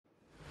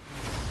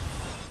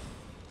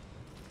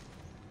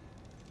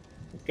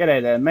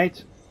G'day there,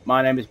 mates.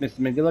 My name is Mr.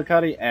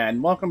 Magilla-cutti,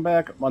 and welcome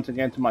back once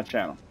again to my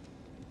channel.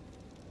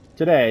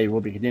 Today,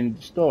 we'll be continuing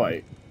the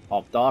story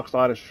of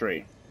Darksiders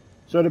 3.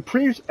 So in the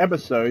previous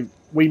episode,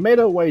 we made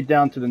our way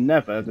down to the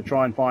Nether to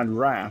try and find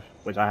Wrath,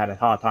 which I had a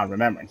hard time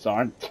remembering,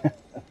 sorry.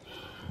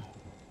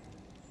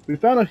 We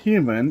found a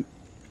human,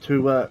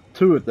 two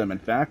of them in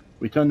fact.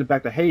 We turned it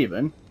back to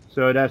Haven,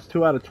 so that's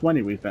 2 out of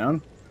 20 we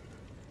found.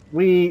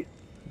 We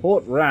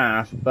fought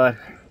Wrath, but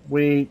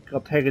we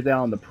got taken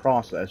down in the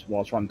process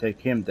while trying to take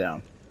him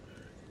down.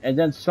 And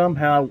then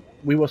somehow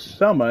we were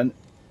summoned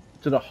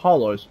to the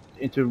Hollows,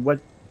 into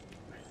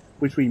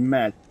which we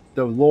met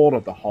the Lord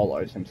of the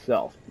Hollows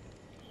himself,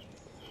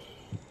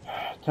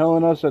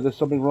 telling us that there's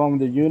something wrong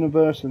with the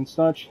universe and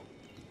such.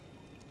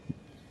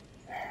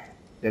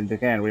 Then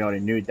again, we already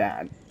knew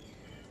that.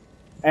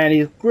 And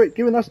he's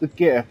given us the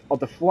gift of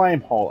the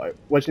Flame Hollow,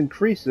 which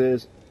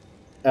increases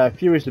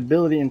Fury's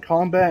ability in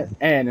combat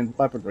and in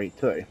weaponry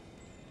too.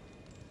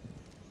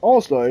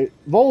 Also,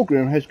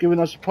 Volgrim has given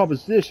us a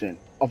proposition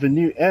of a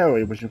new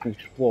area which we can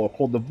explore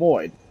called the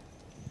Void,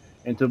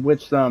 into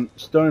which some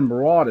stone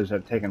marauders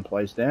have taken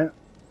place there,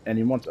 and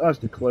he wants us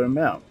to clear them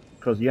out,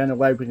 because the only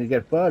way we can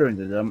get further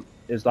into them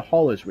is the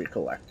hollows we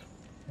collect.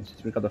 And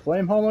since we got the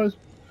Flame Hollows,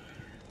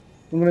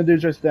 we're going to do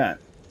just that.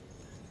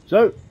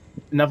 So,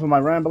 enough of my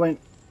rambling,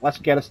 let's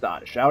get it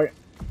started, shall we?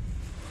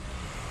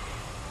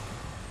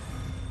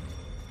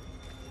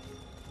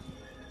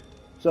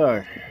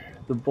 So,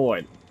 the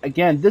Void.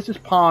 Again, this is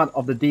part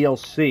of the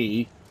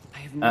DLC. I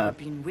have never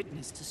been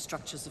witness to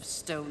structures of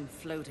stone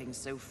floating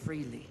so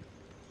freely.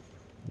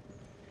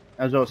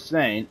 As I was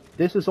saying,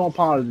 this is all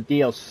part of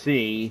the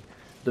DLC,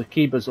 the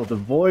Keepers of the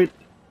Void.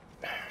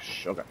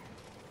 Sugar.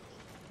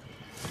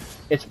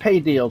 It's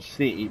paid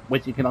DLC,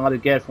 which you can either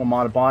get from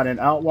either buying it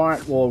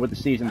outright or with the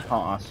Season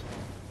Pass.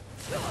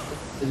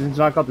 Since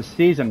I got the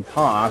Season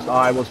Pass,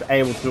 I was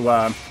able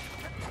to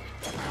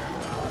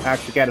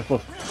actually get it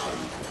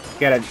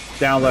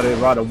downloaded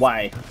right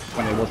away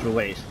when it was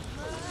released.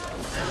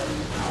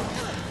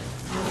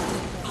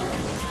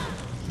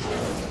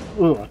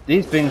 Ooh,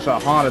 these things are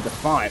harder to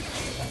fight.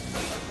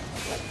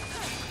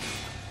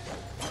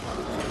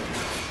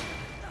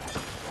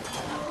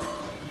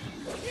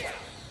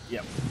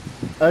 Yep.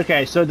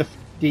 Okay, so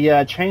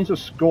the Chains of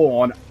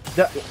Scorn,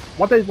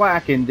 what they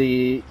lack in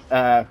the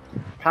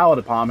power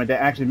department, they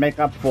actually make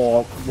up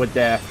for with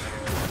their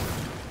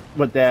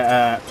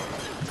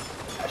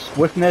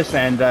swiftness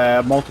and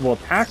multiple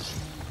attacks.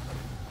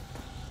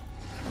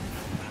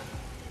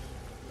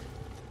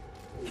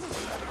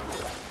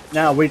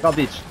 Now we got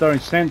these stone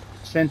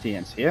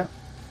sentients here.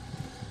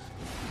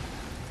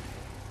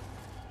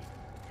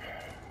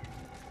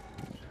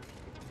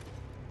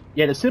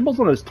 Yeah, the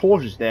symbols on those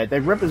torches there, they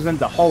represent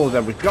the hollow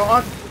that we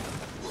got.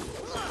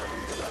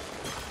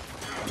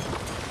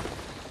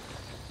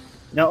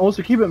 Now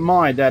also keep in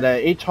mind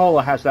that each hollow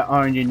has their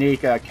own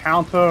unique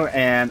counter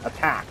and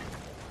attack.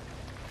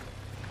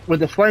 With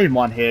the flame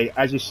one here,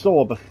 as you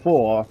saw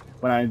before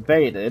when I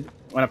invaded,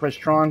 when I pressed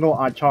triangle,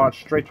 I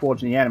charged straight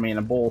towards the enemy in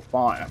a ball of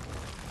fire.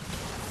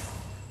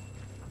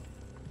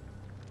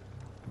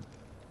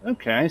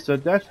 Okay, so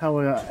that's how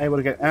we're able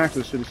to get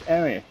access to this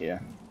area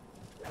here.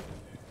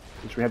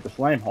 Since we have the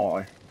flame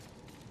hollow.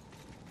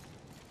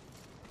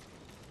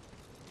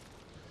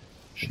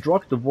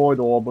 Struck the void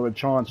orb with a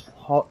charged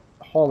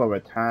hollow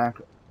attack,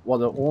 while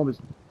the orb is...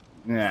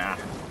 Nah.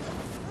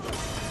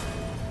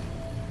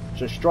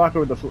 So strike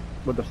her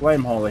with the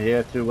flame hollow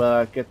here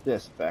to get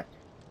this effect.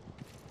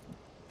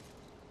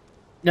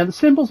 Now the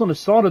symbols on the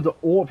side of the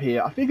orb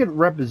here, I think it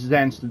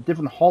represents the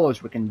different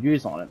hollows we can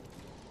use on it.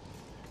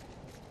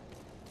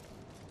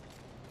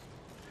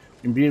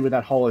 Imbued with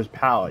that hollow's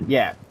power,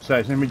 yeah.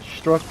 So when we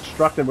struck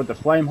it with the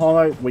flame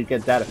hollow, we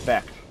get that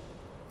effect.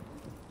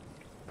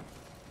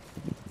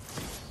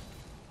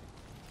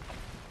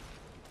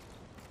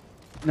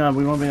 No,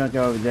 we won't be able to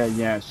go over there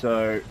yet,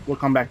 so we'll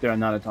come back there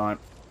another time.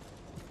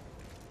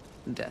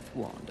 Death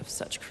wand of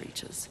such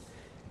creatures,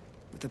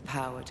 with the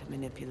power to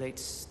manipulate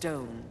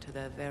stone to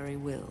their very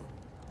will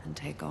and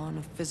take on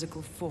a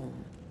physical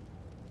form.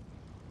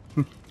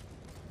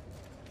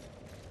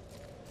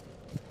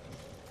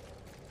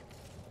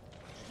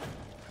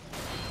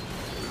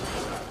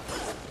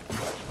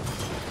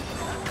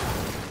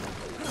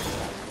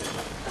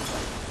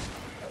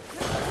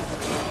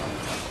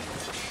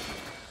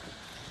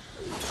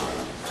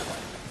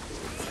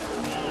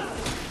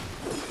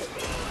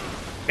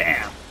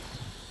 Bam!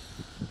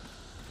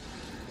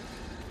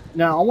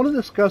 Now, I want to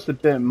discuss a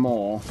bit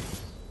more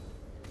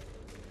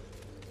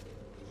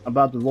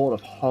about the Lord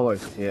of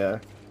Hollows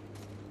here.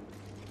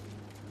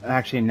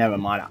 Actually, never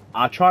mind.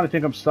 I try to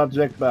think of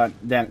subject, but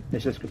then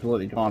it's just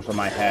completely gone from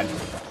my head.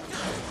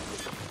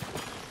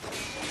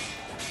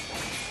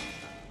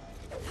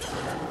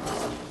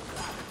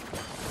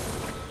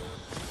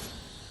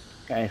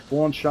 Okay,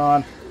 Thorn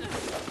Shard.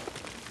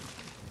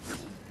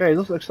 Okay, it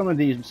looks like some of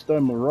these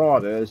stone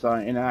marauders are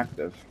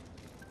inactive.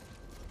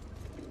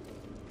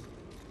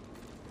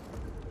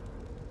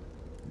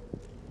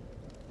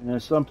 And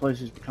there's some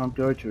places we can't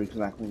go to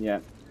exactly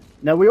yet.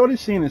 Now, we already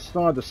seen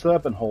inside the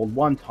Serpent Hold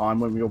one time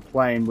when we were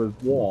playing with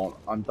War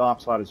on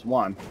Darksiders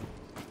 1.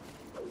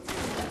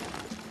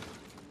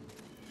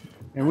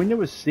 And we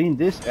never seen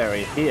this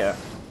area here.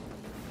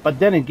 But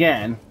then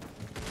again...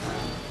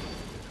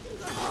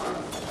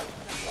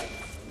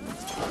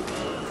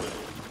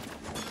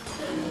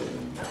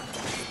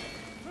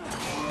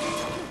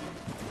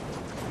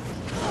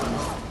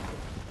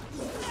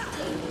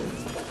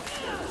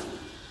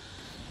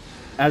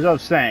 as I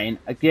was saying,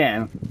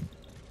 again,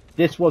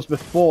 this was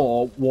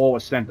before War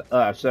was sent to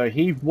Earth, so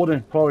he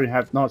wouldn't probably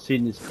have not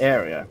seen this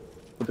area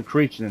with the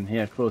creatures in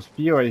here, because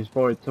Fury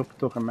probably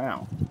took him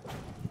out.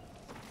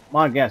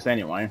 My guess,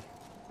 anyway.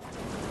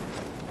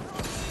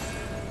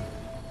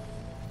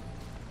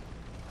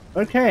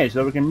 Okay,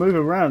 so we can move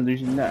around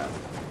using that.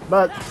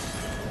 But,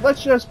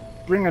 let's just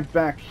bring it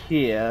back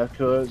here,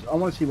 because I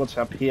want to see what's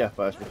up here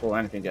first before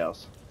anything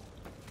else.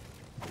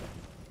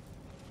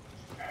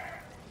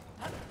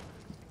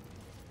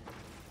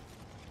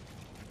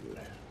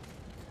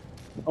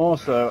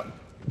 Also,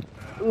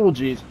 oh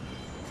jeez.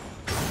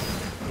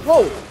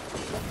 Whoa!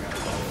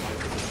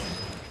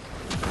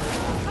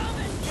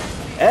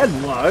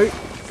 Hello!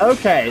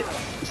 Okay,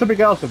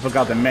 something else I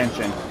forgot to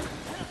mention.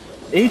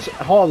 Each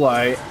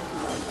hollow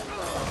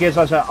gives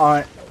us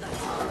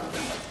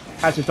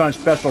has its own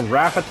special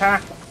wrath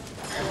attack.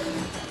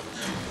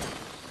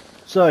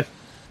 So,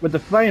 with the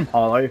flame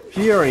hollow,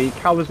 Fury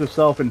covers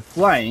herself in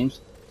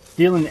flames,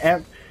 dealing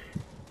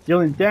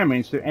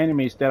damage to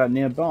enemies that are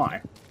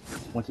nearby,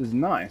 which is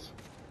nice.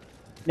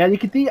 Now you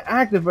can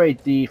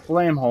deactivate the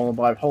flame hollow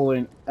by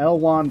holding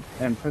L1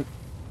 and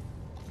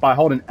by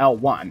holding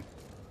L1,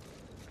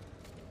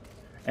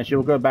 and she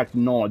will go back to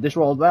normal. This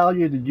will allow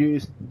you to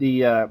use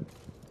the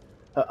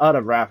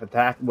other wrath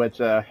attack, which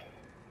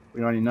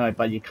we already know,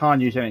 but you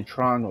can't use any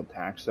triangle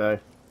attack. So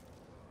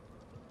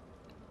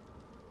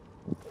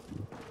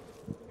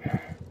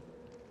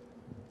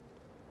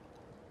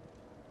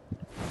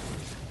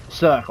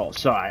circle.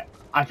 Sorry,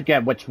 I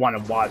forget which one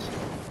it was.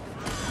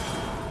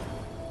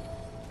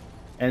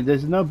 And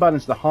there's no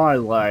buttons to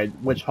highlight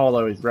which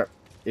hollow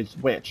is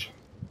which.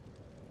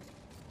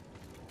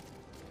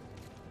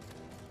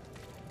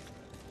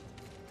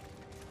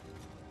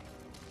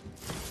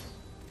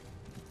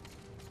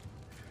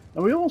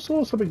 And we all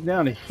saw something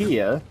down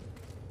here,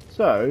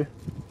 so...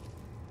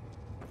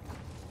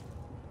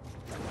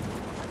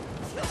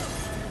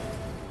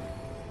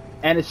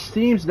 and it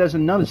seems there's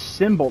another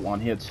symbol on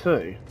here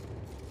too.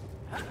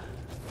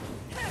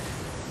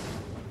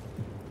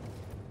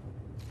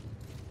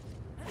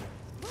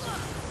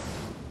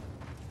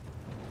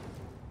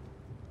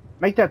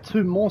 Make that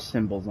 2 more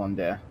symbols on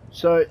there.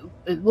 So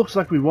it looks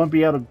like we won't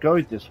be able to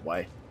go this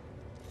way.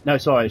 No,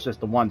 sorry, it's just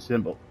the one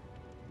symbol.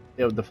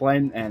 It was the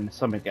flame and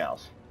something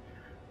else.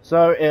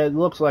 So it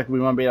looks like we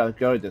won't be able to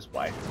go this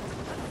way.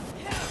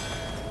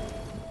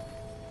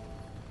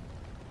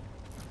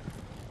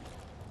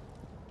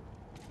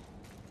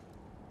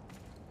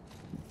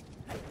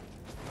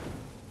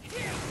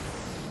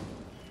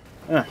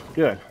 Ah,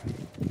 good.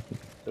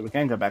 So we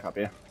can go back up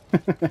here.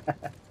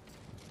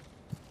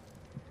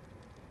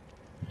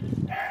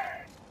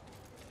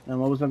 And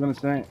what was I going to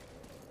say?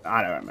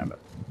 I don't remember.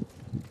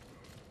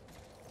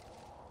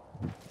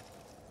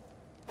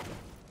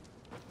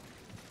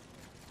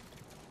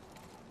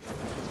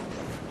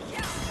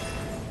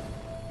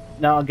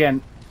 Now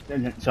again,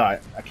 sorry,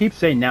 I keep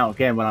saying now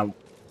again when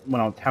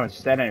I haven't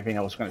said anything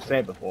I was going to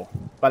say before.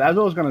 But as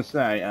I was going to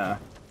say,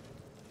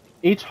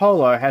 each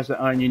hollow has their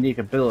own unique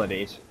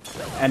abilities,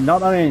 and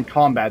not only in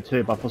combat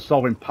too, but for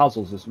solving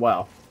puzzles as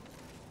well.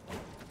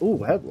 Ooh,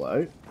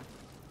 hello.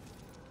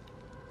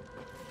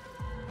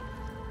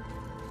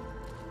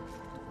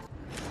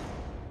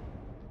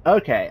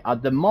 Okay, a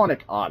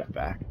demonic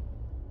artifact.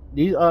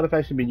 These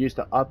artifacts can be used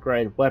to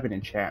upgrade weapon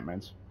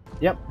enchantments.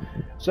 Yep.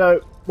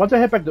 So, once I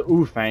head back to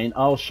Ufane,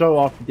 I'll show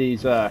off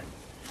these, the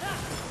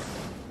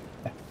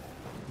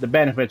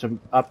benefits of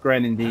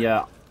upgrading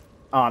the,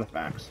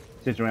 artifacts,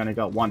 since we only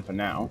got one for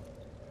now.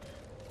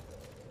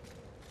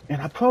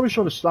 And I probably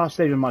should have started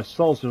saving my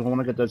souls if I want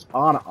to get those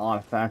other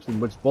artifacts in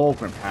which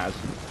Volgrim has.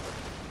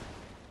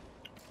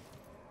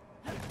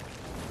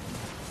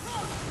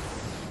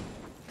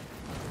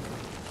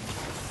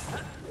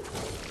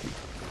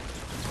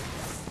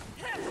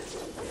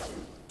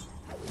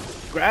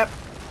 Grab!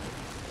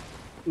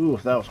 Ooh,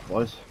 that was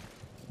close.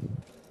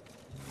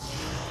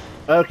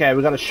 Okay,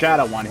 we got a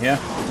shadow one here.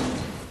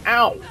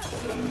 Ow!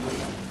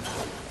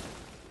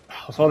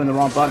 I was holding the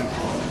wrong button.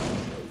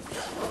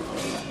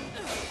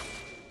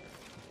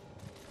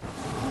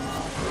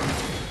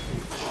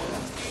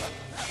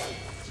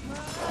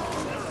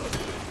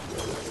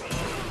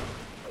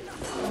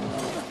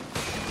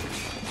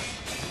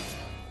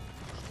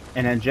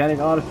 An angelic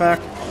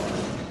artifact.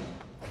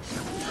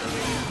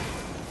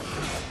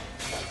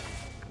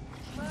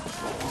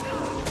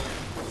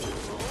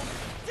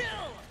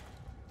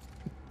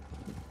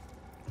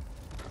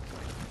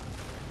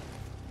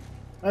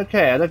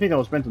 Okay, I don't think I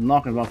was meant to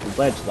knock him off the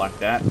ledge like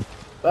that,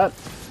 but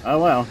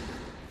oh well.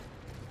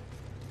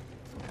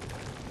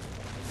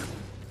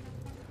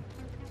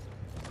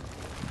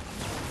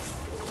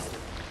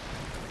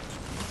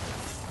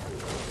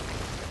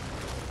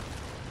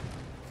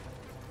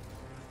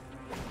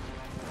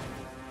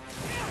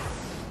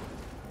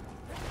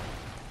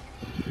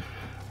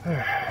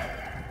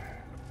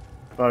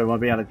 Probably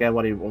won't be able to get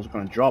what he was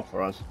going to drop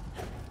for us.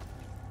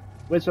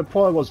 Which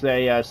probably was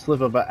a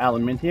sliver of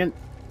aluminium.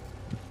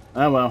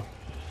 Oh well.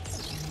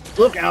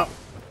 Look out!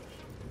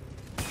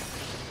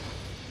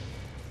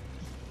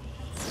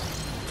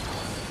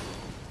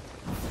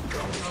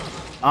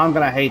 I'm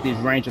gonna hate these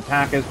range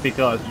attackers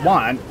because,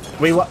 one,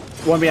 we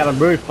won't be able to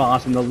move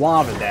fast in the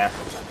lava there.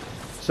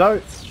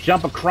 So,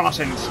 jump across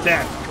it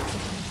instead.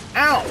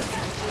 Ow!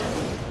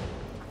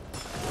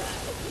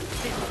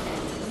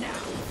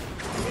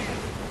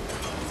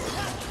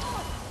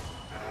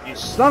 You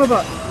son of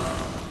a...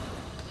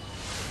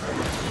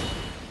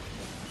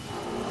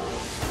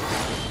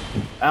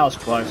 That was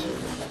close.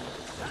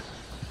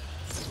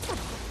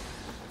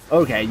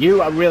 Okay,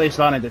 you are really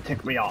starting to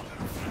tick me off.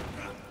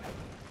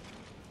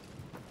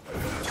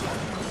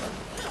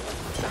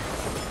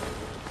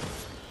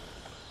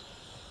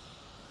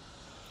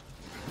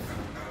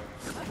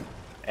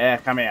 Yeah,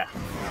 come here.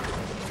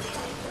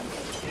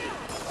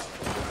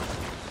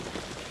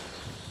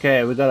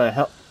 Okay, we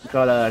got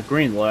a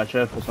green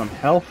lurcher for some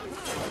health.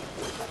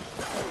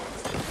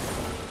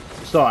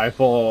 Sorry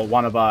for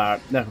one of our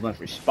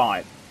Netherlands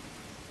respite.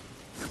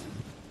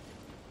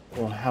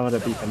 Or how would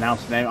it be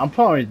pronounced name? I'm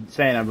probably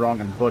saying it wrong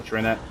and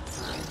butchering it.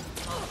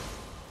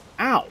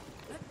 Ow!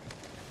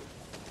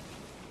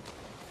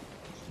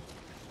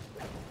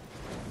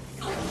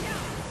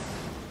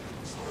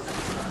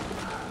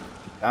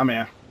 Come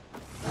here.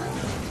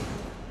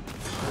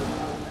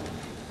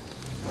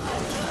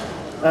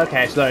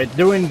 Okay, so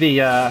doing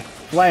the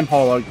flame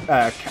polo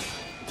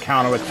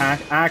counter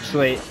attack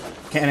actually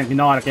can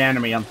ignite the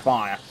enemy on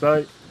fire.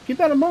 So keep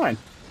that in mind.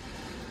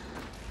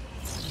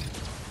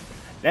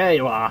 There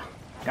you are.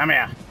 Come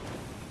here.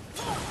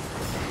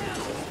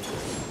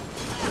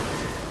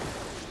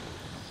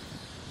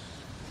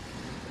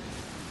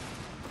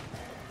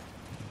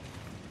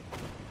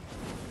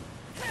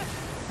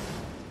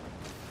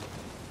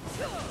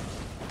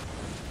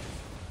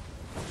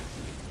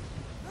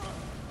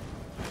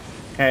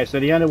 Okay, so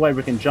the only way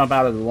we can jump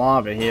out of the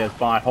lava here is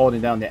by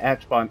holding down the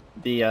X button,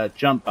 the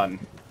jump button.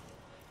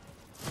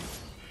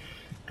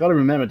 Gotta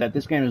remember that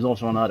this game is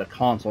also on other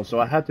consoles, so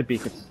I had to be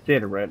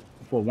considerate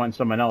for when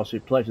someone else who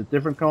plays a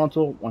different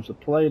console wants to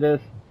play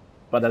this,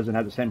 but doesn't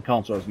have the same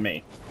console as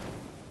me.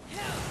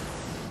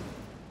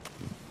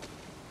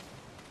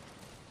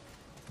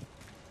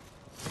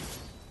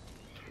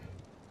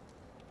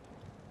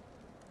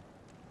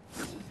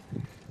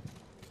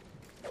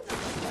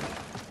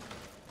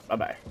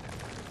 Bye-bye.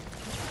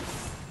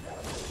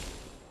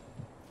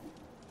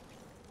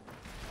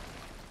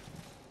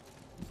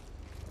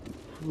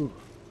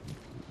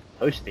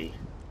 Toasty.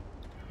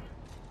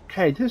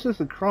 Okay, this is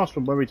across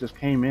from where we just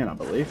came in, I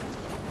believe.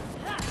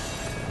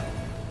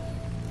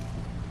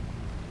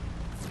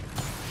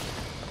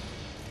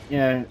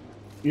 Yeah,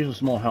 use a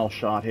small health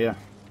shot here.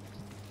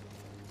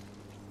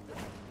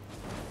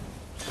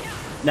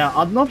 Now,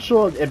 I'm not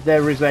sure if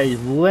there is a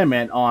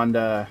limit on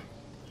the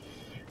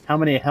how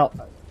many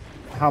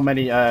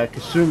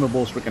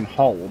consumables we can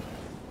hold.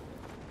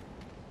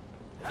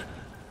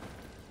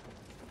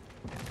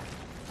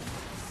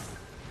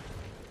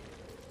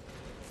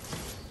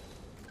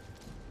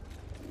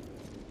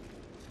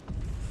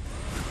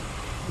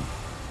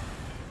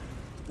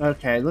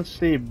 Okay, let's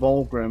see if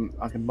Volgrim.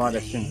 I can buy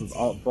this thing with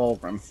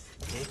Volgrim.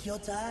 Take your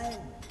time.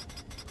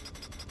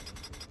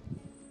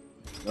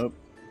 Nope.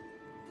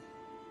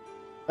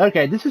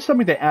 Okay, this is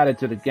something they added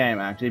to the game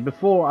actually.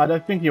 Before, I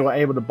don't think you were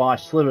able to buy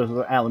slivers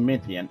of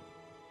aluminium.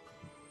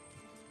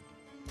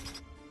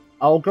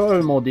 I'll go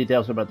into more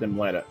details about them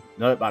later.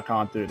 Nope, I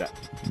can't do that.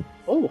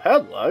 Oh,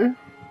 hello.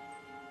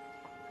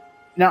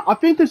 Now, I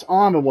think this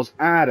armor was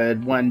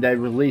added when they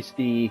released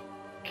the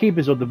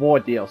Keepers of the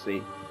Void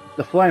DLC.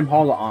 The Flame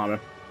Hollow armor.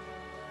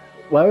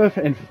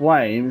 Wherever in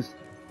flames,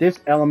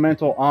 this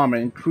elemental armor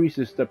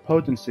increases the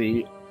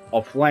potency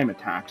of flame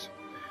attacks.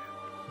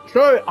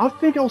 So, I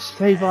think I'll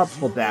save up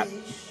for that.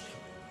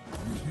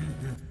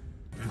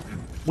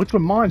 Which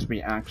reminds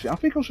me, actually, I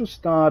think I should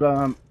start,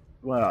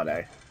 where are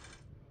they?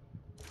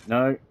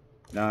 No,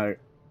 no,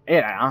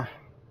 here they are.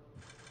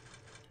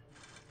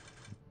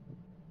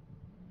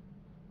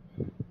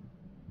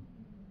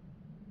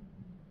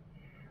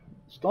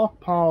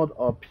 Stockpiled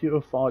of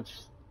purified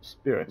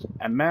spirits,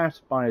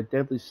 amassed by a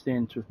deadly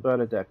sin to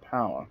further their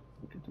power.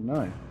 Good to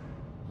know.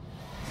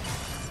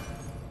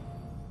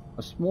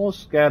 A small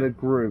scattered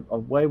group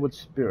of wayward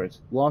spirits,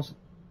 lost,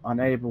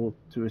 unable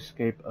to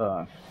escape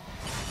Earth.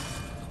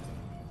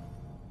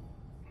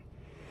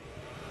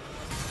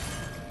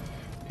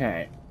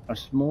 Okay, a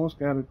small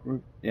scattered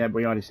group. Yeah,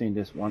 we already seen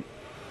this one.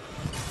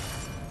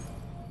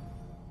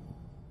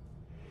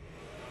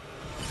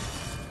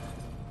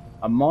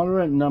 A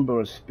moderate number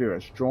of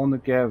spirits drawn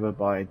together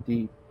by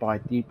deep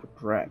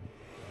regret.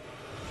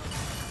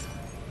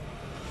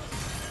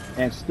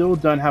 And still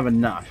don't have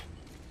enough.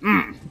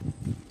 I'm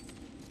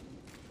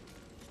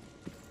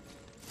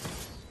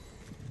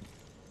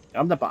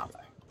the bother.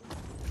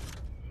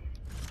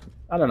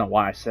 I don't know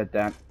why I said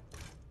that.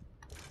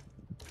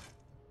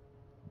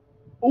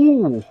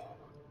 Ooh!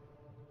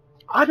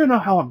 I don't know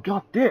how I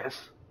got this,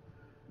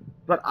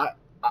 but I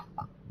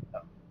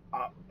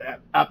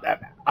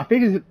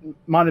think it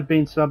might have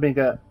been something.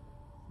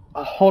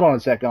 Hold on a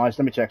sec, guys.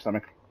 Let me check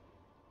something.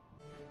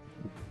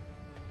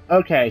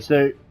 Okay,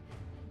 so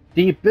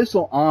the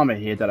abyssal armor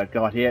here that I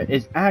got here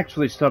is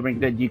actually something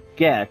that you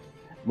get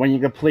when you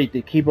complete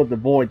the Keep of the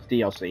Void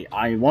DLC.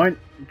 I won't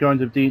go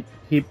into deep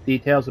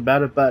details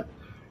about it, but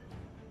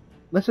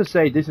let's just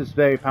say this is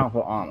very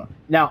powerful armor.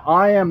 Now,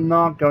 I am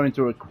not going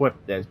to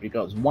equip this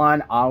because,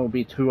 one, I will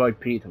be too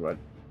OP to it,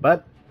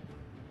 but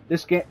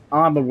this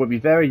armor will be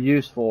very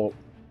useful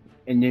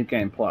in New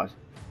Game Plus,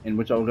 in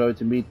which I'll go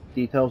into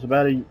details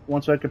about it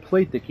once I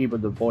complete the Keep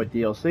of the Void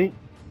DLC.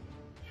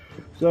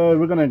 So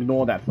we're going to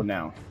ignore that for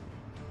now.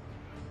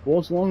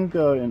 Was long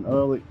ago in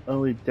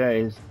early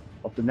days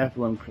of the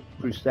Nephilim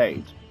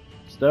Crusades.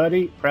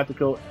 Sturdy,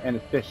 practical, and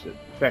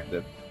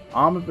effective.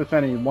 Armor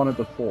preventing one of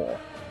the four.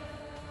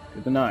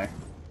 Good to know.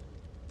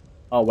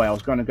 Oh wait, I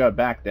was going to go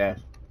back there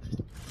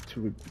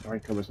to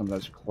break over some of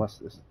those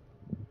clusters.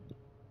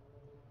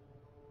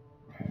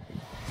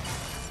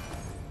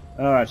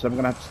 Alright, so I'm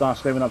going to have to start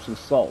saving up some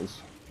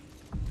souls.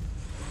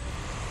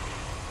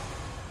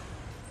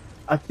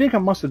 I think I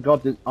must have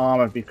got this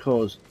armor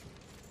because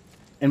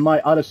in my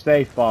other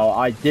save file,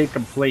 I did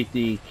complete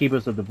the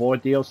Keepers of the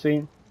Void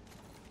DLC.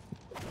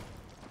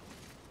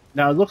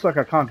 Now it looks like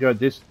I can't go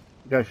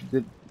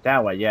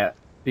that way yet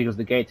because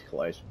the gate's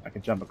closed. I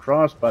can jump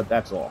across, but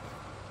that's all.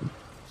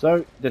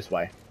 So this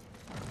way.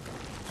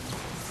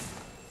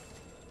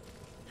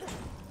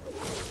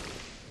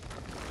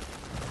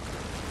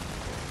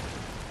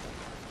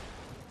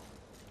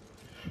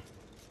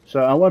 So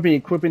I won't be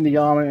equipping the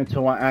armor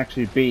until I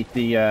actually beat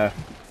the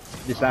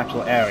this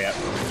actual area.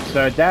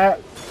 So that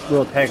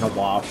will take a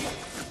while.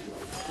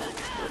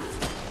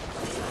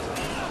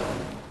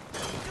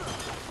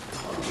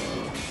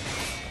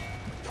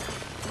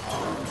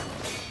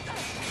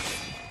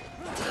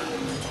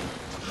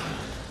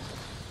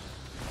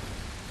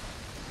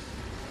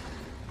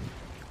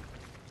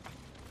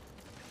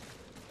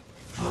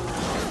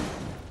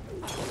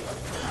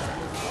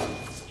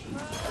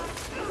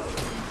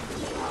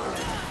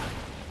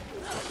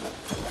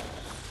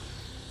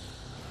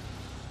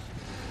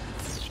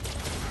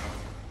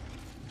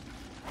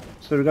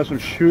 So we got some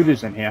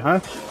shooters in here, huh?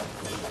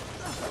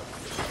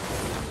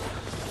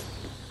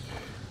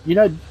 You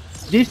know,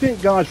 these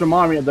guys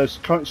remind me of those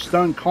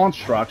stone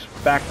constructs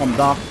back from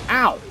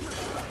Darksiders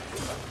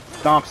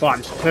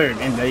 2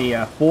 in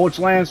the Forge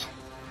Lands.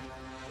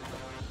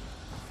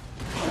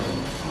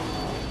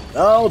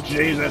 Oh,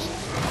 Jesus.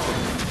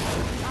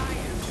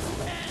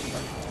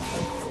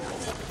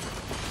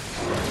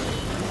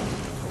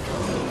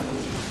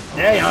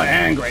 They are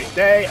angry.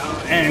 They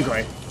are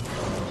angry.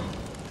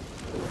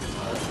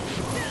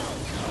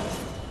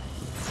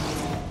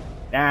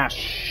 Ah,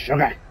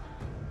 sugar.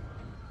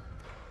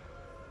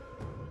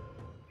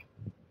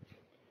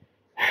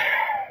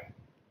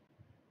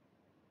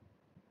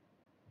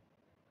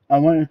 I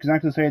won't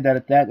exactly say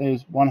that that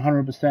is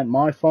 100%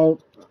 my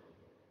fault.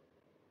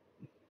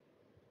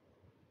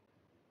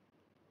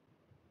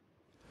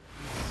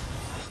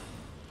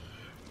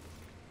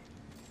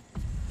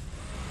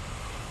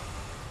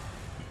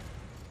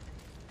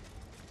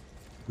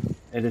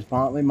 It is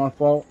partly my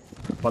fault,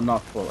 but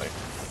not fully.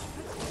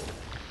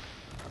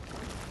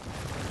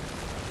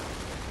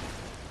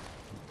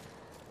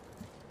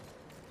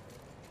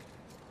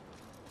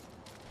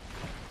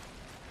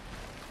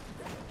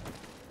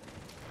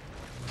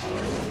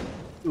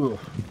 Ooh.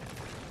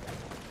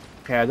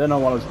 Okay, I don't know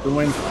what I was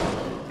doing.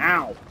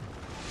 Ow!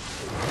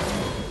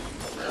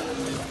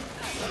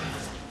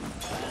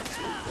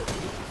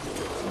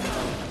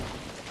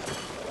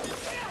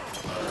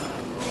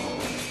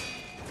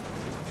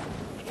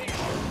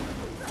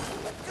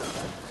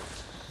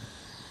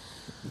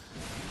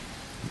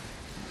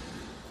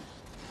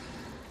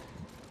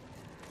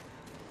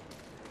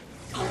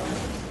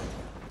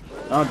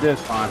 Not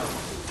this time.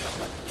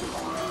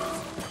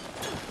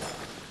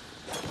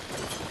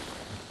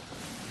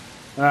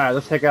 Alright,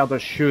 let's take out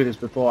those shooters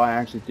before I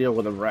actually deal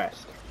with the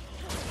rest.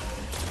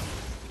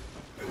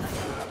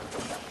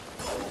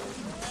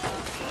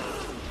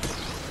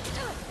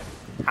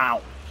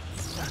 Ow.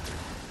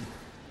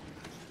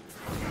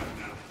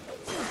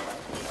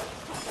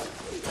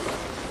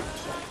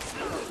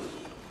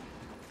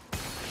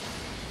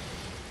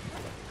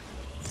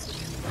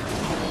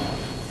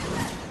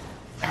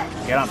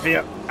 Get up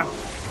here.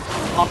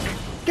 Oh,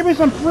 give me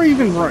some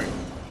breathing room.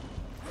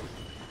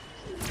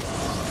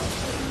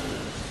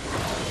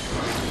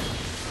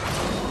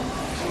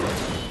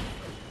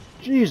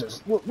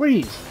 Jesus,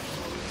 Louise!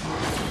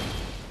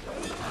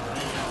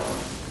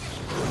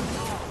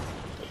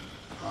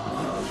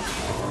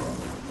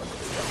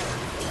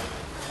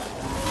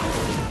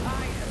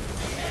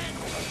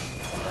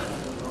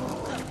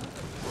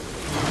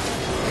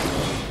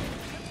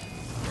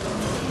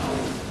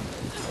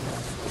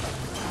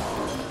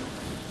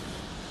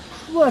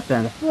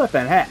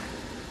 Flippin' heck!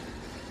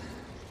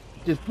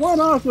 Just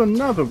one after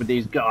another with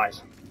these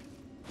guys.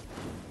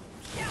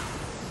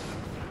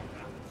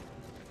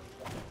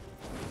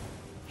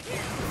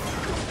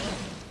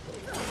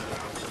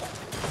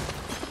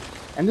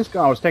 And this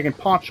guy was taking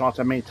pot shots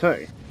at me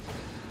too.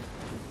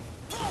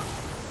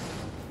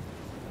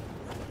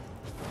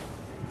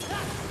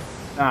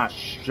 Ah,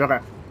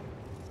 sugar.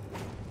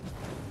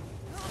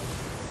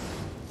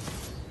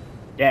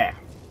 Yeah.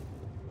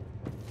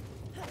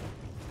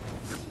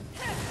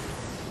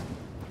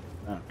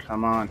 Oh,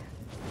 come on.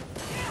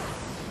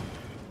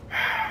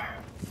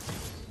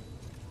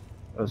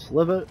 A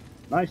sliver.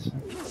 Nice.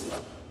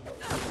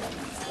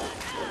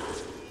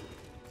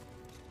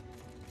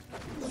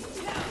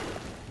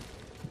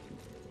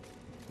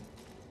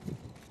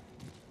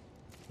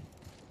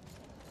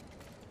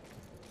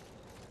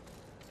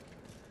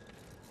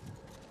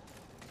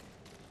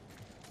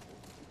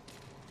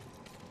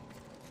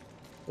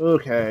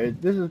 Okay,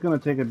 this is going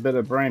to take a bit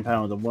of brain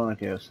power to work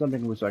here.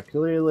 Something which I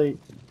clearly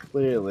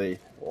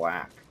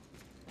lack.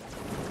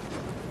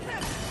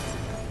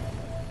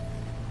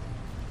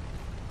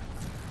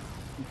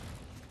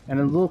 And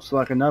it looks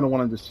like another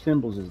one of the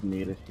symbols is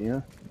needed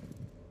here.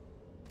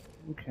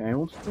 Okay,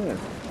 what's this?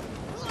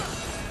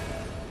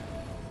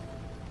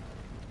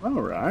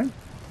 Alright.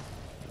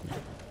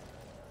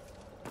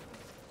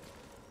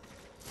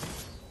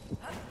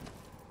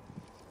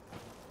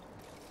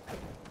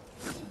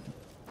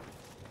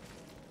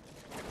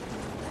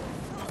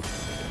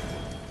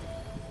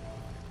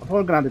 I'm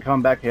probably gonna have to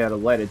come back here at a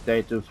later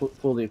date to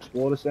fully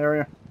explore this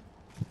area.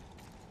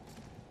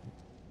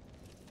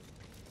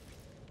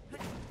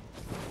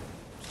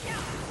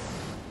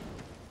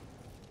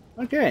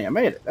 Okay, I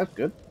made it. That's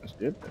good. That's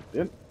good. That's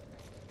good.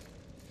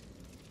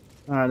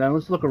 Alright, now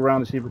let's look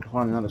around to see if we can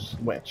find another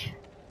switch.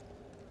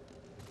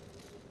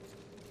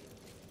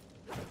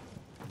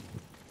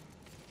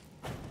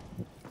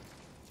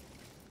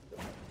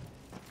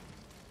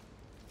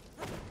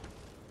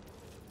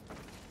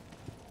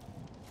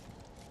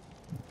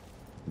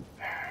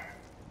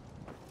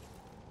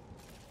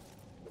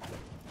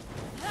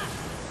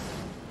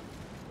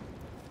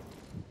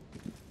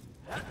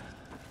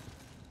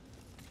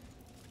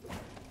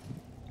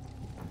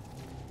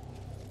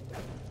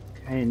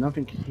 Okay,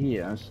 nothing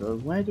here, so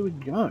where do we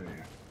go?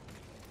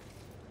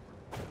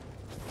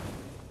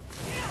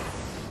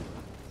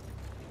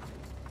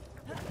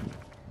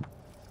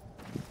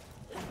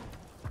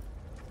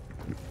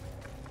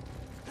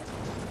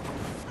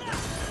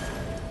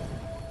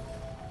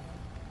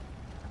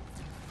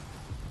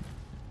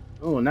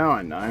 Oh, now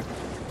I know.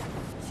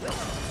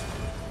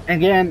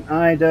 Again,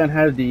 I don't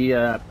have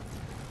the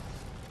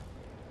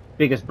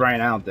biggest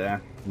brain out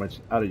there, which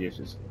other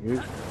users use.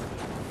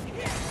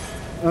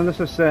 And let's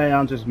just say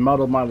I'll just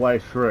muddle my way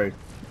through.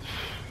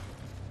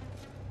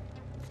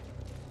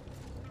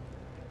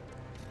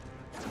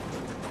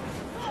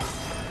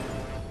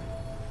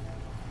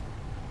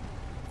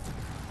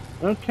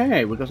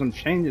 Okay, we got some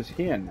changes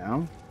here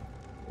now.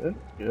 Good,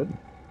 good.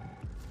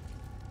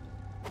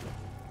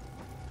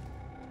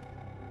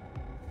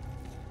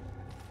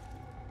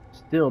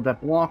 Still, that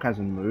block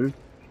hasn't moved.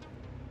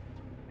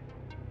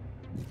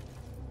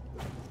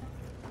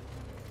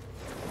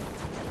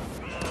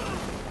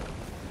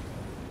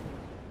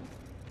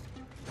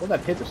 Well,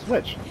 that hit the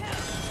switch.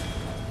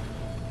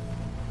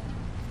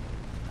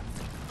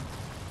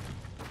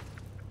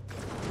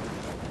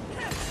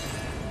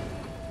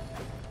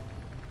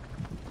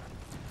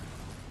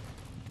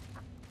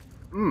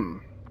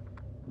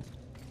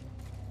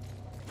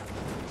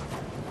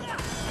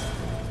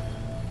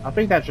 I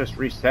think that just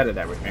resetted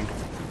everything.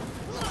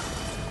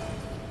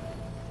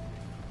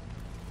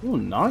 Ooh,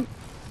 not?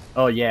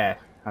 Oh yeah,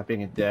 I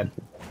think it did.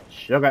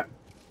 Sugar.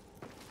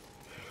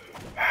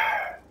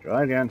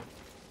 Try again.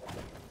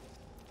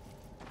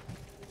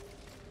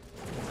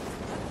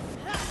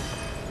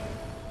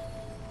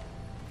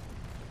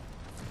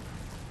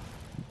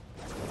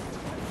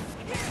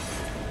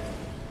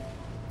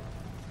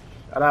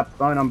 Shut up,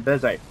 phone, I'm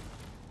busy.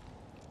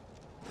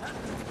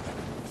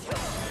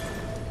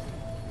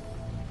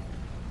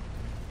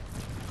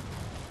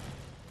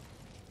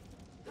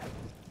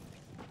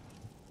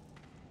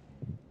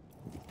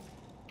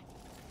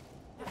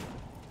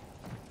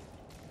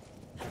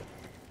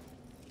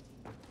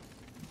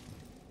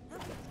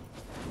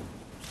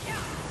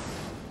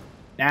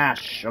 Ah,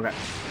 sugar.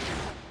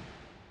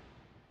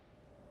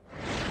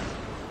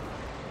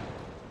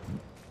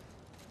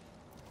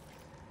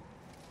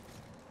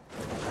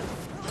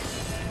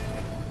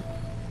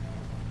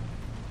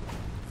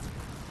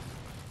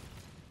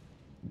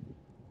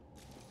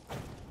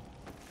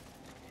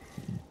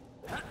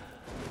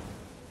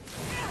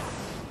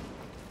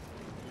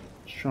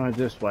 Let's try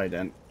this way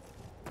then.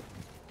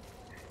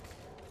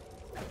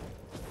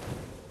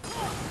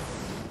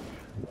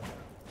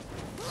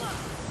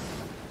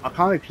 I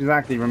can't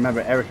exactly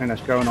remember everything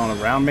that's going on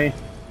around me.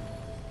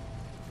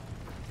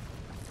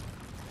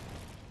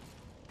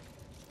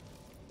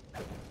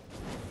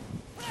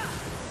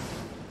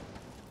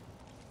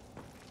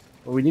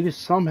 But we need to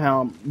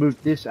somehow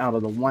move this out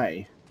of the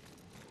way.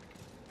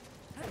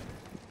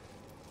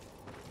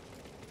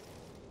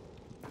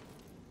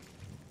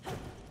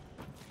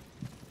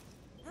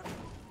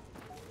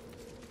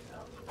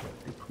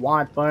 Be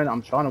quiet, phone,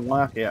 I'm trying to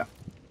work here.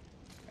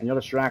 And you're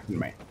distracting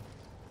me.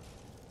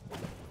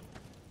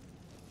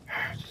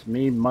 It's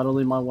me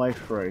muddling my way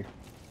through.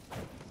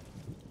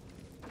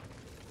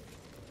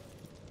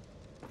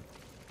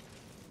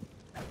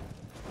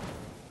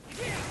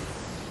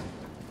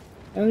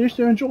 And I used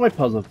to enjoy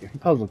puzzle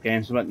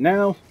games, but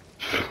now...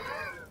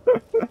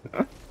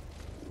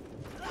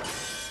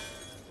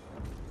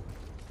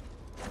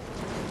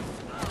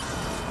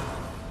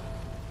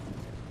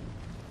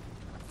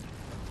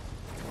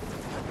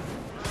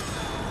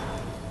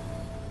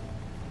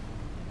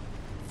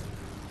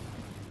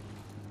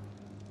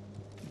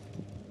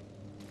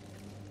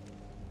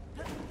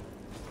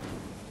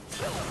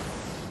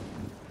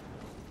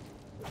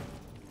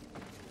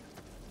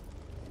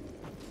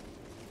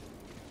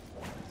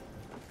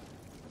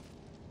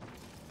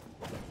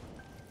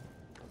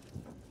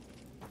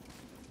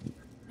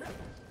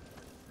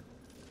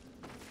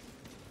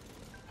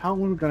 How are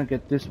we gonna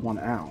get this one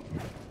out?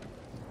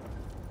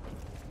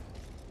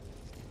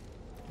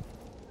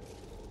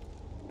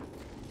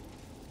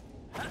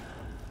 I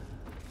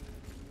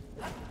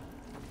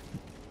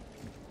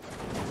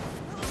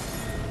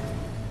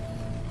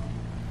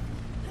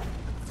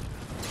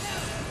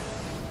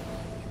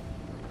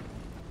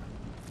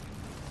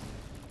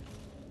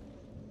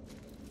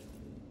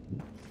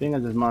think I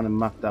just might have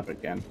mucked up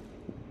again.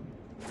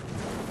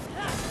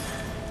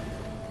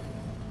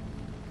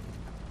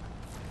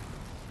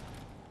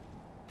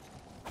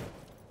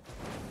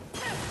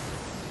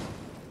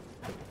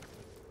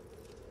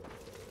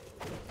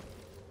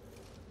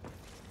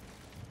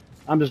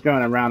 I'm just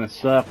going around in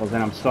circles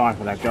and I'm sorry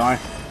for that guy.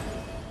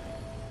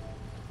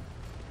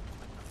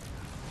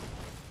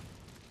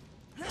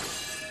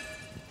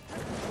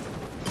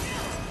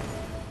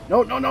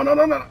 No, no, no, no,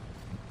 no, no!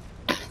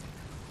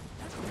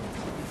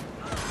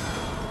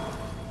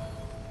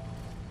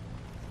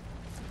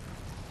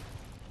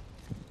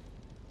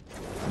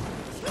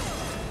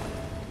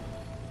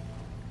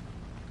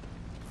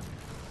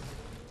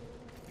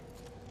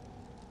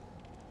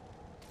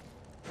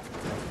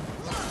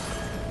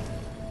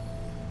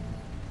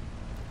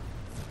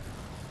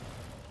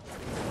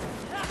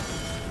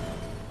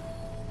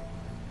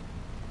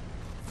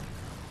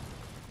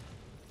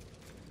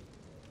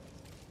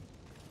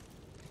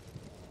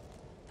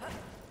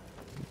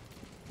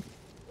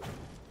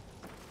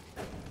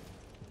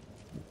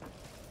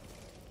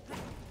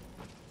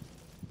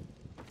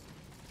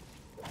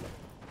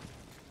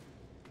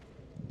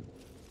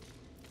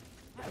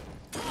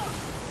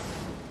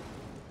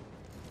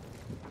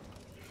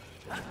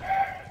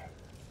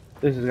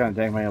 This is gonna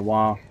take me a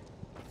while.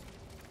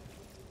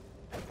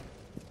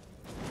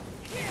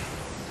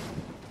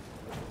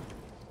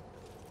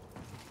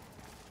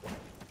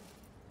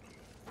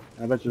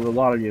 I bet there's a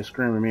lot of you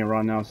screaming at me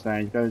right now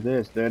saying, do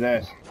this, do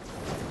this.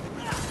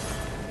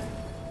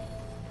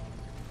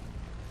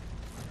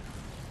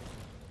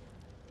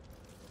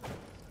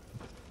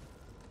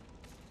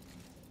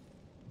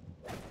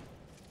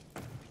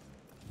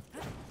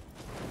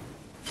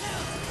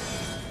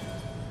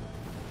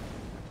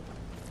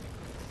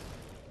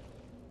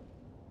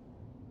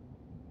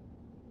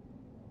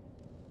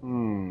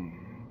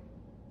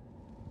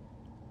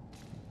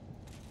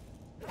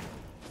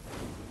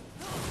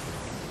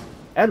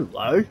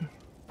 Hello?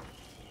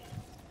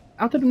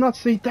 How did I not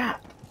see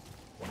that?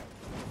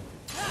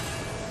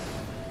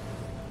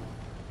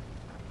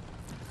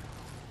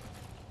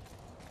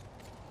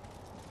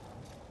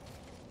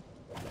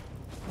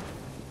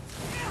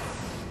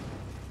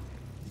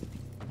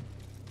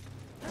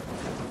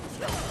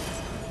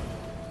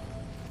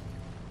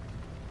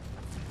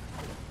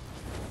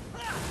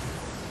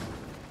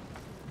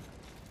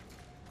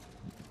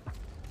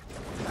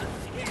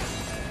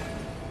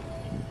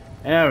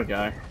 There we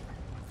go.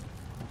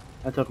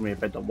 That took me a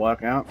bit to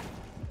work out.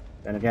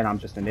 Then again, I'm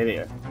just an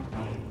idiot.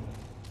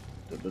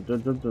 Dun,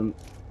 dun, dun, dun.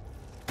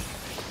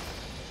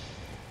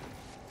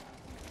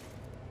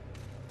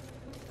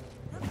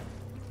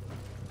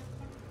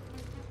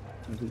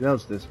 It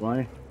goes this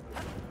way.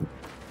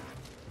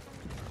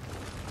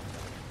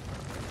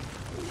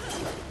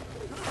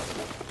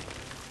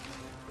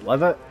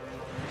 Love it.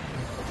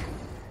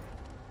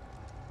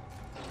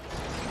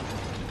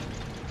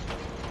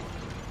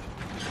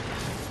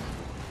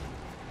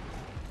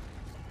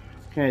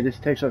 Okay, this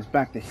takes us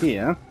back to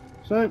here.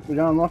 So, we're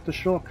gonna unlock the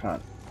shortcut.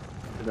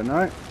 Good to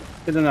know.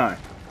 Good to know.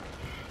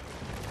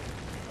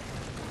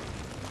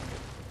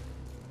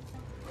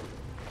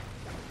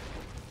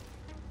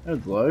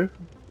 Hello.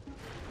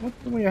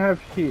 What do we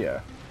have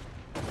here?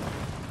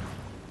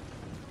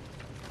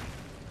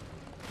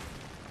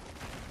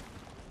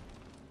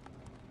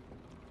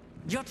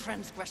 Your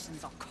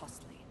transgressions are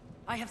costly.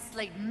 I have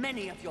slain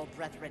many of your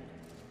brethren.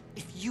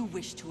 If you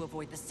wish to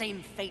avoid the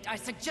same fate, I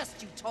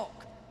suggest you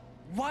talk.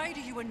 Why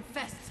do you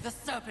infest the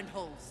serpent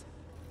holes?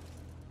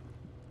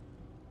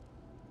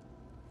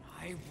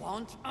 I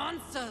want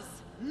answers,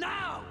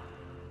 now!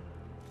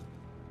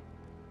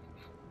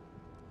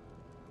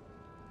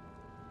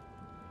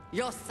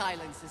 Your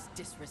silence is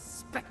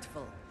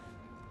disrespectful.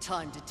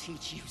 Time to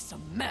teach you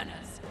some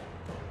manners.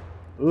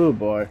 Ooh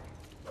boy.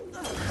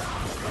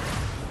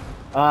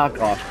 Ah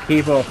gosh,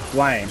 keeper of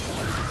flame.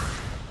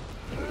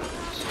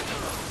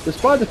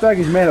 Despite the fact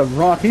he's made of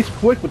rock, he's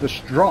quick with the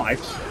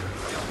strikes.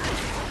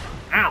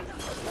 Ow!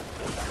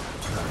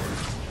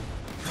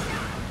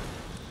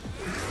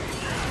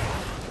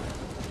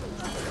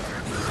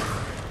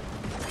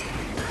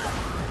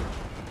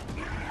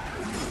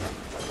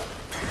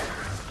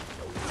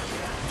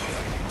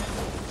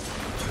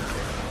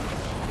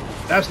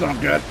 That's not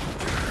good.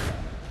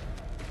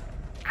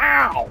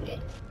 Ow!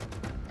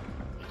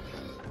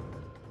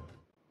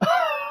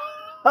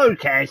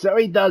 Okay, so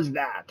he does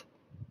that.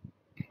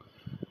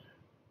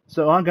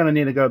 So I'm gonna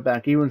need to go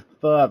back even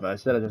further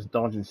instead of just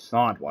dodging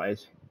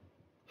sideways.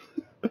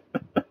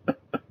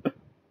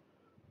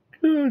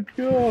 Good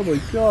God, my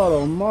God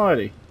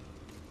almighty.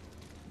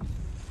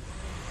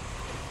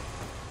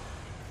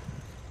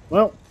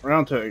 Well,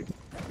 round 2.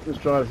 Let's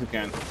try this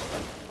again.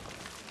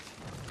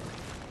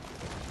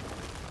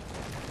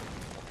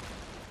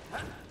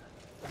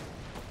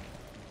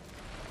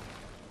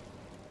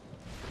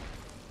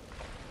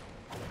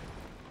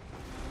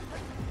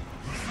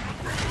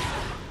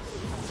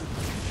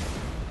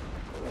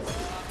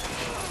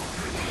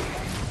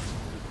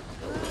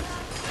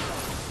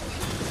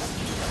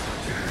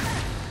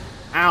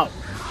 Ow!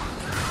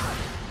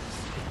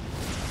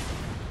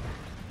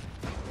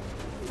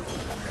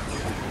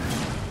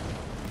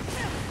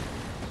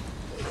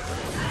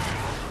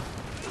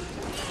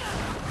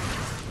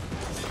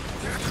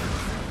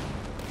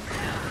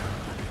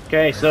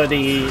 Okay, so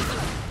the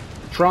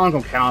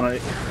triangle counter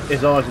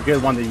is always a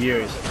good one to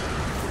use.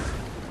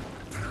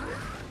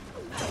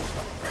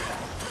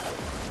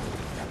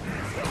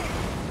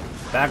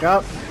 Back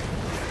up.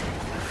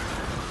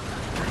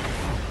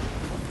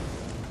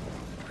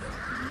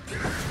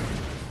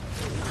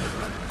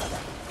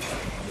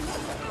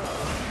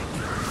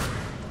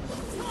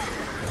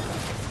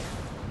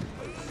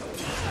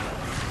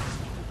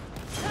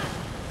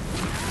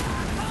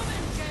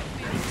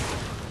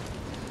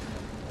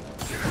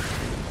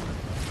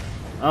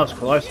 That was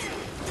close.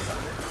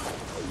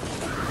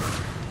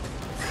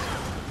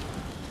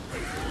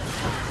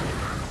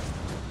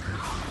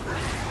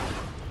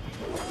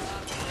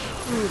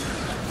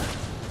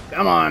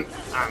 Come on,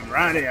 I'm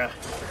right here.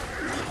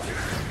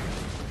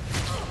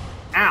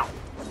 Ow!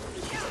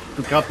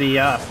 We got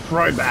the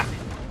throwback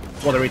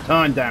for the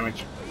return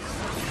damage.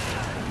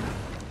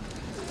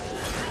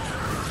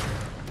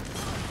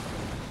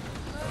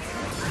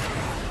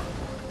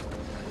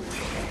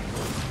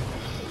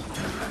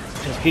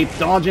 Just keep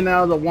dodging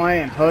out of the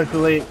way and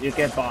hopefully you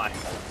get by.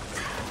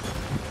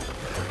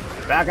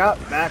 Back up,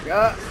 back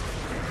up.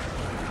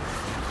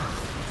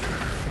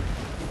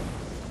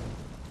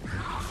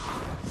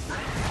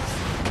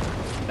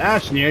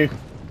 That's new.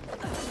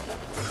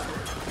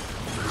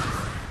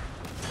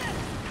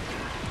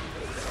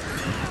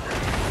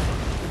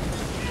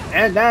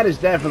 And that is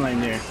definitely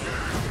new.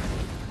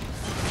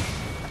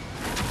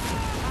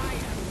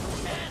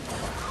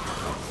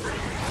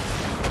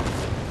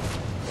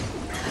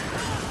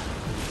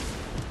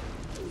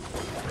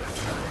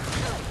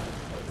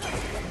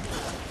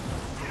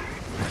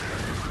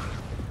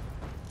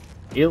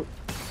 Ew.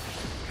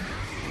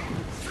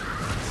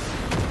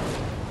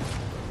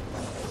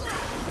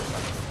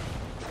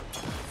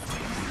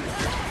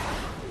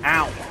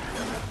 Ow.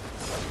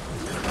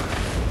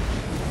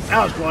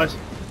 That was close.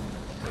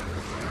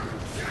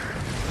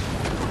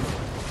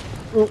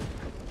 Ooh.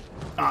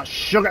 Ah,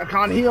 sugar,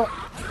 can't heal.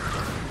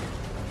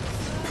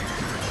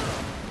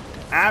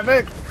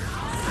 Havoc.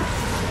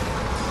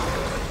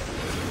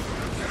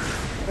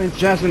 And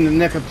just in the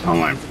nick of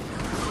time.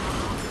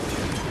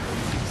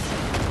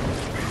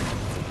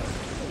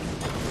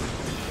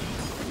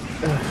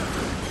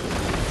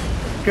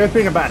 Good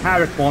thing about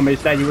Havoc form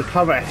is that you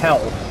recover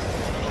health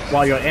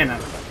while you're in it.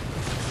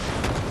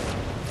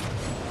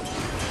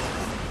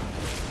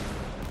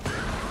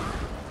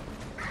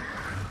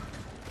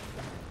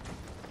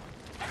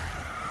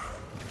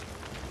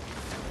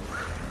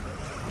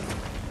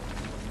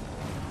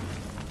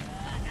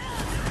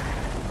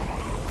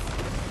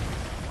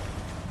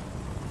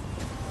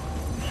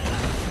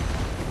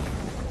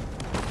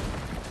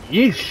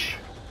 Yeesh!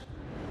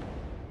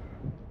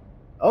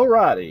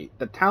 Alrighty,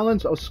 the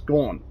Talons of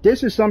Scorn.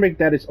 This is something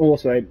that is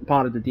also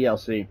part of the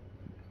DLC.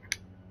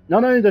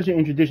 Not only does it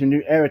introduce a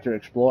new area to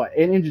explore,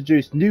 it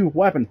introduces new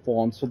weapon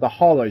forms for the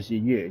hollows you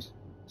use.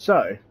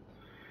 So,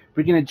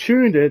 we can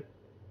attune it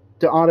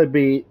to either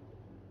be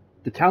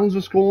the Talons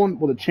of Scorn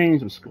or the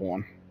Chains of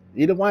Scorn.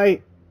 Either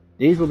way,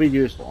 these will be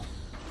useful.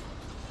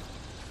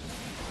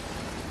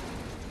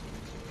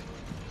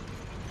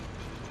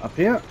 Up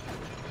here.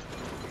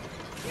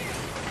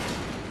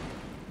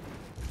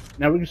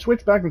 Now we can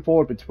switch back and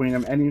forth between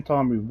them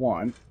anytime we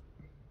want.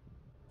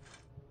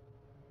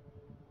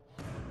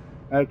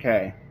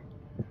 Okay.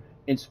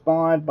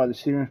 Inspired by the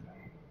searing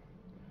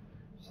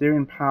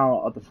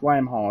power of the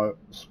flame hollow,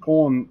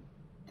 Scorn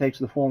takes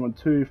the form of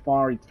 2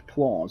 fiery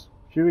claws.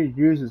 Fury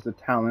uses the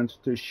talents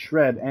to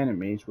shred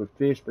enemies with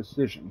fierce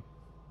precision.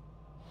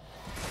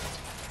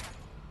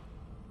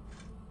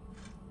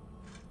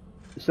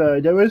 So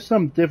there is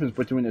some difference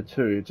between the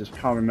two, just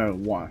can't remember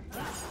what.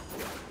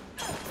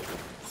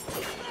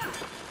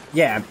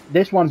 Yeah,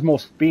 this one's more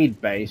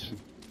speed-based.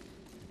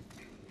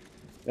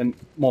 And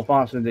more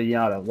faster than the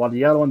other. While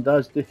the other one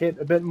does hit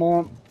a bit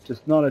more,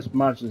 just not as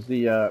much as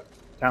the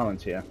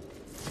talents here.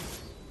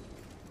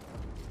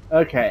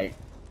 Okay,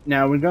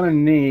 now we're gonna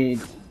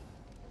need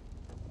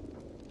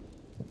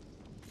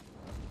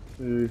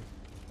to...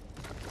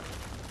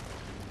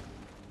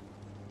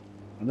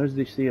 Oh, there's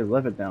the sea of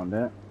leather down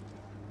there.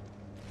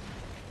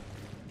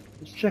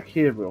 Let's check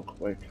here real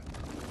quick.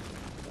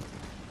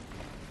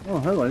 Oh,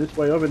 hello, this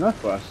way over enough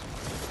for us.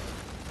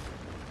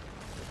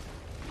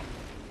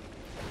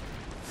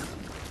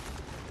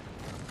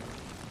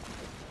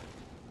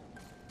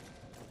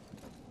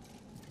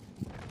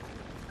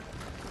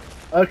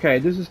 Okay,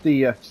 this is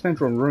the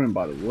central room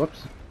by the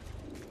looks.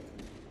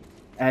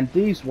 And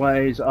these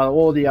ways are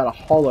all the other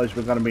hollows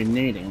we're going to be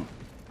needing.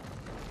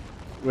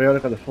 We already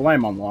got the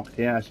flame unlocked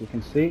here, as you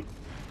can see.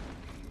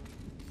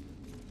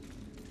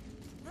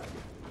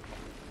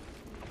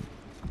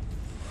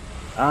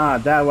 Ah,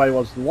 that way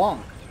was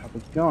locked. I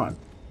was gone.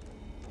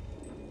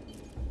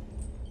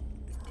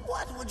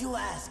 What would you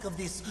ask of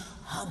this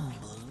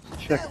humble?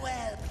 Check.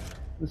 Well,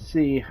 Let's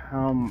see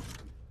how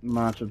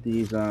much of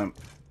these There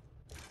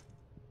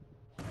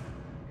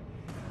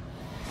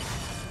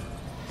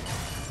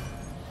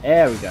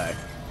we go.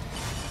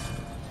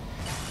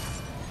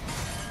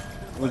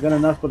 We got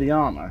enough for the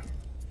armor.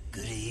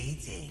 good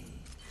eating.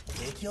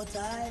 Take your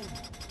time.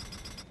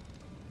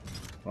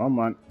 Oh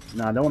my,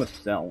 no, I don't want to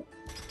sell.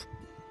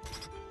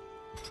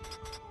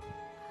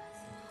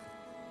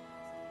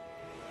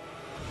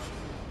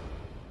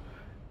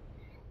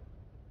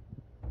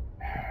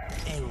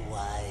 A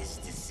wise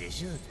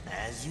decision,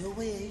 as you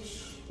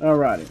wish.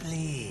 Alrighty.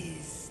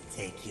 Please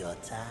take your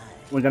time.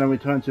 We're gonna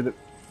return to the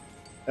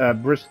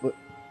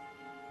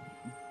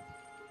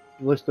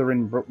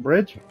Blistering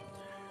Bridge.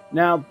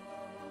 Now,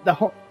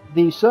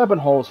 the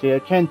serpent holes here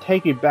can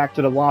take you back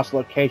to the last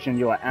location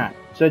you were at.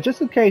 So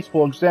just in case,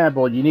 for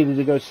example, you needed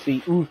to go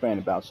see Ufan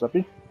about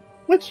something,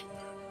 which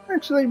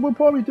actually we'll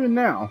probably do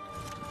now.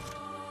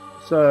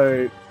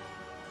 So,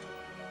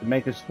 the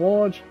Maker's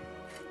Forge.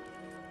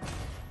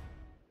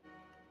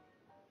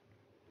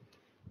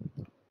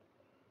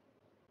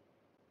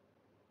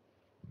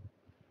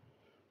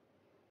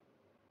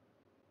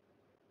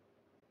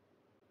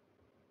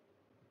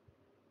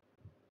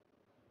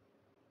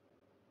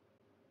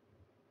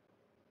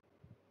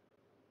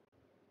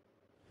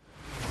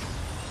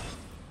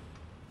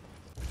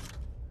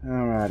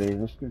 Alrighty,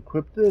 let's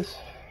equip this.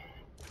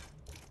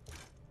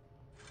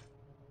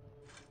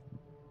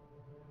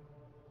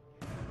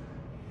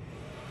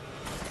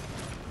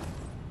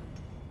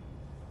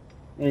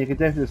 Yeah, you can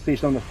definitely see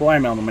some of the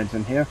flame elements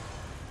in here.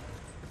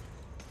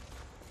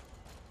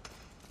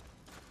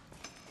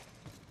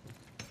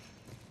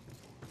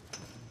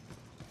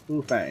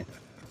 Ufang.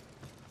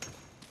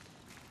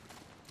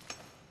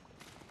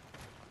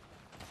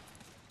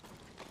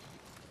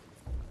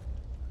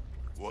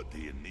 What do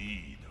you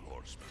need,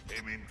 Horsemen?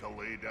 Aiming to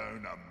lay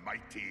down a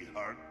mighty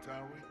hurt,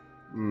 are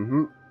we?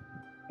 Mm-hmm.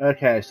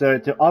 Okay, so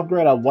to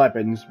upgrade our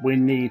weapons, we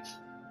need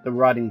the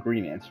right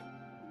ingredients.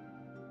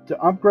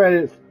 To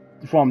upgrade it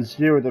from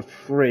 0 to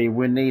 3,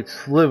 we need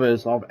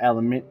slivers of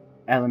alimentite.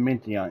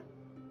 Didn't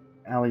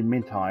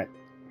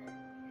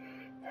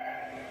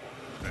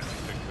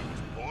think it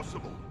was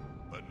possible,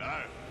 but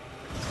now,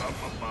 some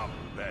of my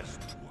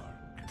best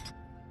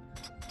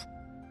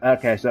work.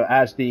 Okay, so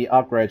as the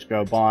upgrades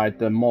go by,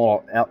 the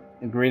more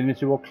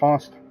ingredients it will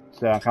cost.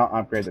 So I can't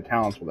upgrade the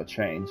talents for the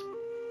chains.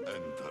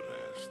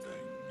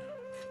 Interesting.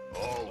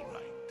 All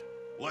right,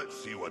 let's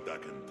see what I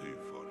can do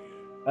for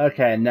you.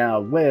 Okay, now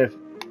with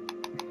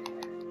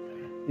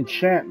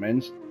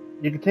enchantments,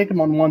 you can take them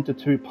on 1 to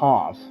 2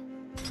 paths.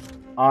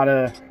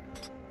 Either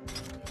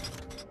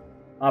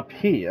up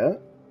here,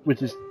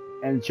 which is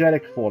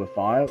energetic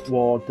fortifier,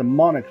 or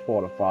demonic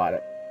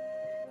fortifier.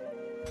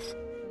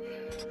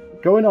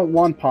 Going on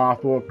one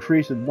path will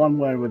increase it one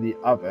way or the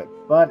other,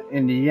 but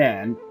in the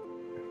end,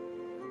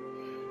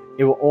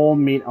 it will all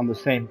meet on the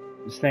same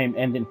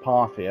ending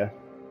path here.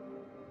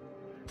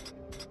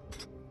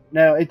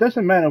 Now, it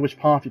doesn't matter which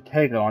path you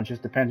take it on, it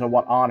just depends on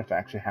what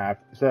artifacts you have.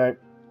 So,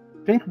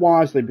 think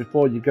wisely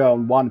before you go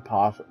on one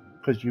path,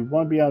 because you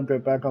won't be able to go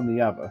back on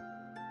the other.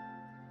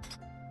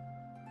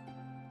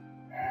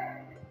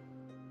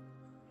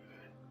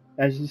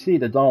 As you see,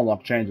 the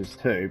dialogue changes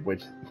too,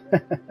 which...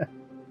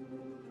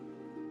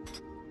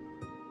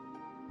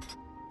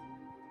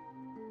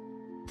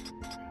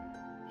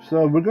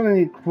 So we're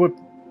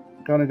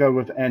gonna go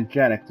with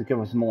Angelic to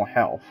give us more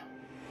health.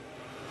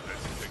 Didn't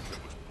think it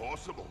was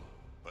possible,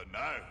 but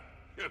now,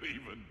 you're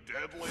even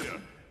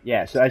deadlier.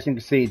 Yeah, so as you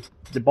can see,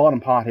 the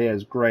bottom part here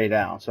is grayed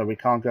out, so we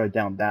can't go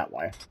down that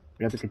way.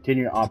 We have to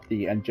continue up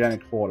the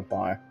Angelic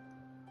Fortifier.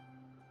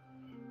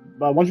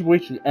 But once we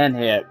reach the end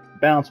here,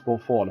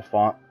 Bounceable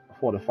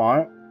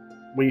Fortifier,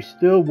 we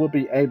still will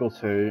be able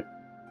to...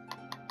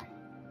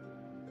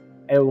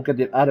 It will get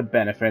the other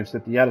benefits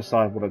that the other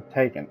side would have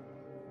taken.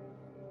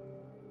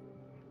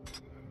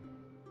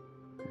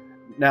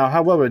 Now,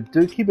 however,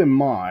 do keep in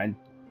mind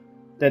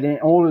that in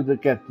order to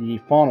get the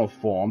final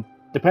form,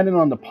 depending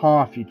on the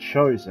path you've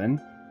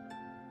chosen,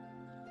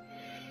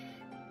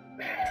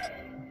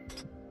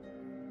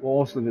 will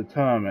also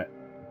determine...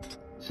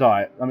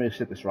 Sorry, let me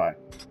set this right.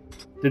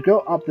 To go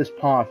up this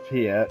path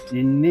here,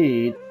 you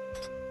need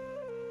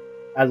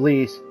at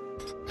least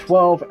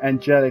 12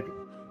 angelic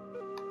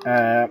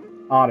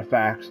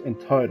artifacts in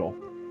total.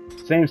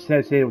 Same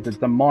says here with the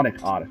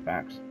demonic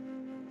artifacts.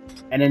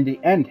 And in the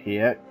end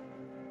here,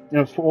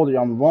 for order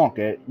to unlock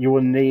it, you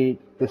will need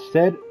the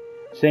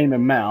same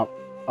amount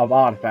of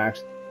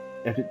artifacts,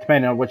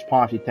 depending on which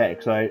path you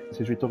take. So,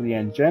 since we took the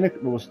angelic,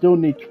 we will still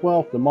need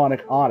 12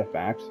 demonic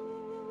artifacts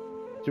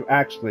to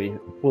actually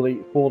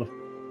fully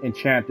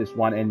enchant this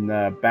one in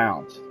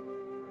balance.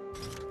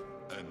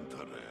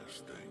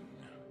 Interesting.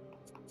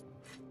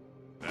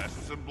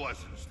 Best and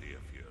blessings to you,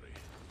 Fury.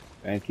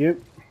 Thank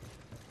you.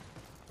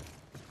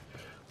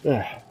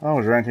 Ugh, I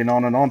was ranting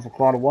on and on for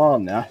quite a while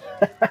now.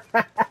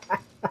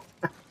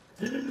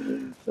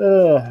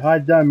 I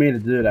don't mean to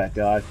do that,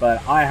 guys,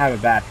 but I have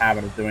a bad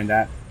habit of doing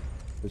that,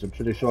 which I'm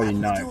pretty sure you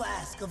know. What would you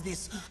ask of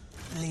this?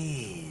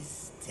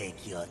 Please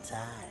take your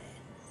time.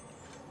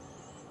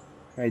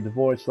 Okay, the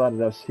void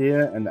started us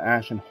here, and the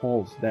ashen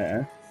hole's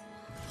there.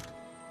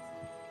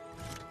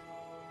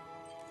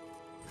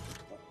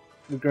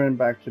 We're going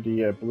back to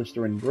the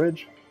blistering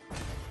bridge.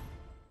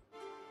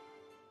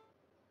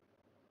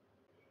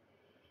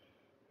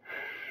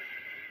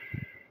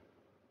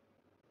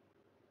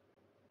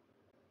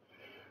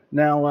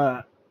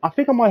 Now, I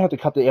think I might have to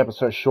cut the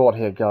episode short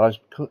here, guys,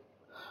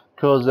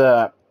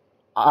 because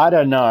I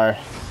don't know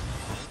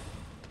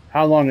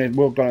how long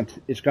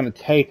it's going to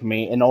take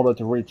me in order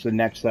to reach the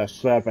next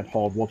serpent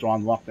hold, or to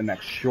unlock the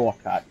next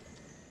shortcut.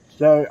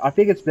 So I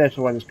think it's best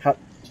if I just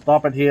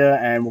stop it here,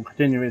 and we'll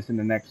continue this in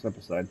the next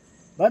episode.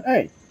 But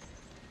hey,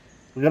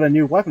 we got a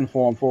new weapon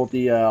form for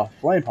the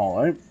flame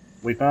hollow.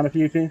 We found a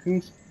few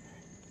things,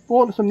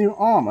 bought some new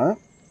armor.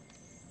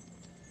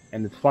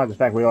 And despite the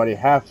fact we already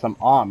have some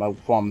armor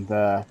from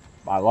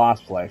my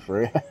last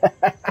playthrough.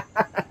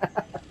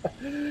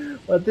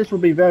 But this will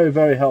be very,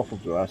 very helpful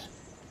to us.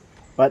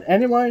 But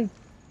anyway,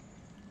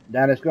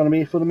 that is going to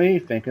be it for me.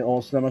 Thank you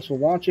all so much for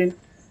watching.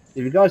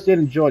 If you guys did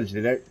enjoy this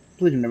video,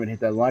 please remember to hit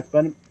that like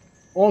button.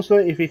 Also,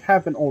 if you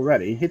haven't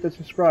already, hit the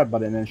subscribe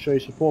button and show your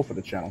support for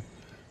the channel.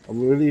 I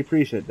really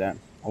appreciate that.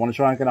 I want to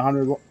try and get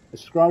 100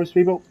 subscribers,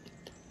 people.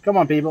 Come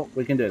on, people.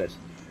 We can do this.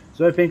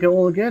 So thank you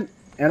all again,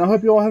 and I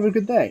hope you all have a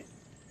good day.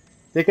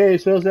 Take care of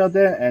yourselves out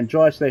there, and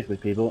drive safely,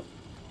 people.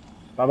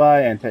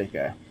 Bye-bye, and take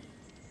care.